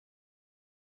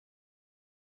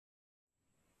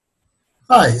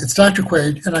Hi, it's Dr.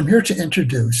 Quaid, and I'm here to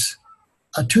introduce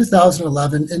a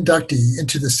 2011 inductee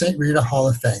into the St. Rita Hall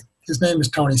of Fame. His name is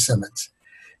Tony Simmons.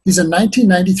 He's a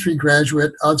 1993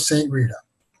 graduate of St. Rita.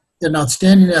 He had an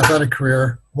outstanding athletic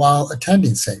career while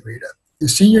attending St. Rita.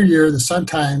 His senior year, the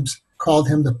Sun-Times called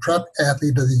him the Prep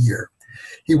Athlete of the Year.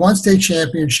 He won state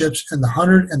championships in the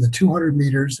 100 and the 200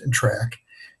 meters in track,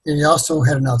 and he also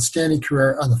had an outstanding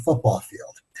career on the football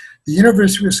field. The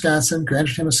University of Wisconsin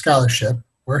granted him a scholarship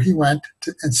where he went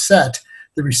and set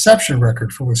the reception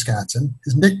record for Wisconsin.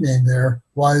 His nickname there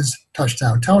was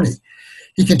Touchdown Tony.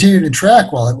 He continued in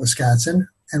track while at Wisconsin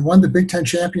and won the Big Ten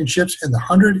championships in the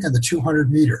 100 and the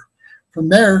 200 meter. From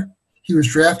there, he was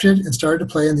drafted and started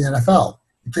to play in the NFL.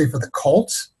 He played for the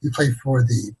Colts, he played for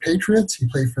the Patriots, he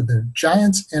played for the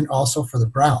Giants, and also for the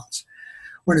Browns.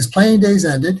 When his playing days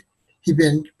ended, he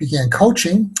began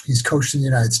coaching. He's coached in the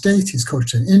United States, he's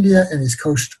coached in India, and he's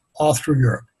coached all through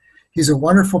Europe. He's a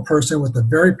wonderful person with a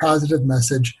very positive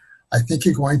message. I think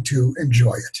you're going to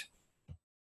enjoy it.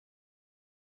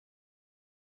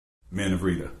 Men of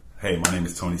Rita. Hey, my name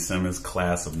is Tony Simmons,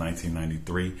 class of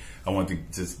 1993. I want to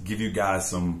just give you guys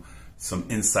some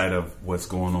insight of what's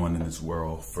going on in this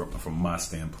world from my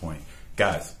standpoint.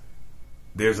 Guys,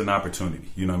 there's an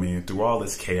opportunity, you know what I mean? Through all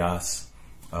this chaos,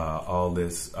 all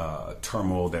this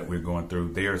turmoil that we're going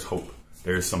through, there's hope.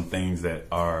 There's some things that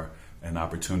are an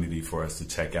opportunity for us to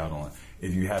check out on.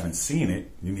 If you haven't seen it,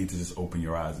 you need to just open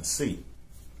your eyes and see.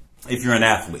 If you're an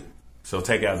athlete, so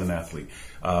take it as an athlete.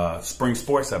 Spring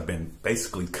sports have been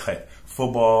basically cut.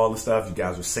 Football and stuff, you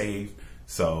guys were saved,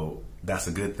 so that's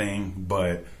a good thing.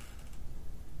 But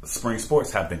spring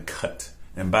sports have been cut.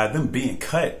 And by them being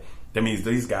cut, that means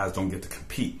these guys don't get to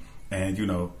compete. And, you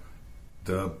know,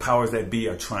 the powers that be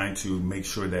are trying to make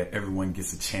sure that everyone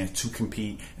gets a chance to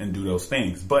compete and do those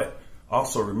things. But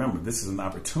also remember, this is an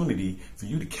opportunity for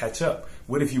you to catch up.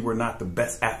 What if you were not the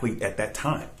best athlete at that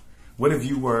time? What if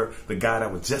you were the guy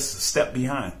that was just a step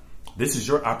behind? This is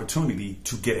your opportunity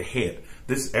to get ahead.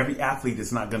 Every athlete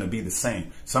is not going to be the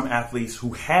same. Some athletes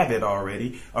who have it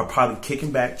already are probably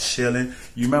kicking back, chilling.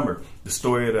 You remember the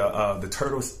story of the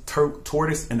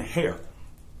tortoise and the hare.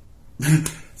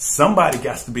 Somebody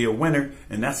got to be a winner,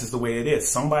 and that's just the way it is.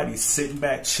 Somebody's sitting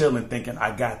back, chilling, thinking,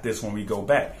 I got this when we go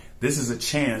back. This is a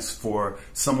chance for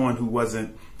someone who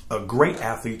wasn't a great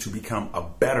athlete to become a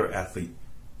better athlete.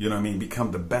 You know what I mean?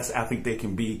 Become the best athlete they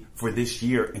can be for this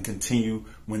year and continue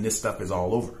when this stuff is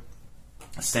all over.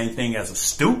 Same thing as a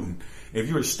student. If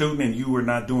you're a student and you are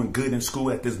not doing good in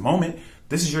school at this moment,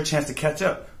 this is your chance to catch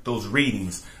up. Those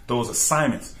readings, those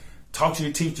assignments, talk to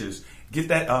your teachers, get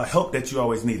that help that you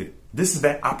always needed. This is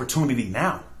that opportunity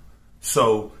now.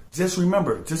 So just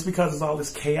remember, just because there's all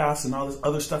this chaos and all this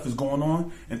other stuff is going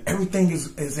on and everything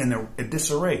is in a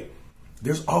disarray,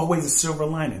 there's always a silver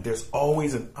lining. There's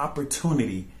always an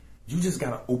opportunity. You just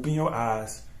got to open your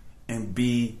eyes and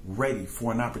be ready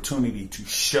for an opportunity to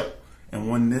show. And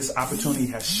when this opportunity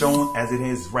has shown as it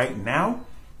is right now,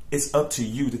 it's up to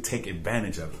you to take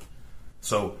advantage of it.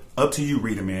 So up to you,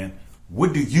 reader man.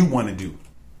 What do you want to do?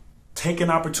 Take an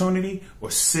opportunity or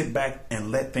sit back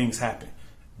and let things happen?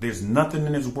 There's nothing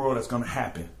in this world that's going to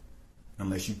happen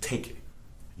unless you take it.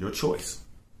 Your choice.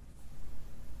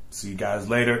 See you guys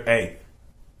later. Hey,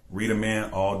 read a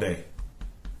man all day.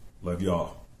 Love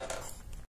y'all.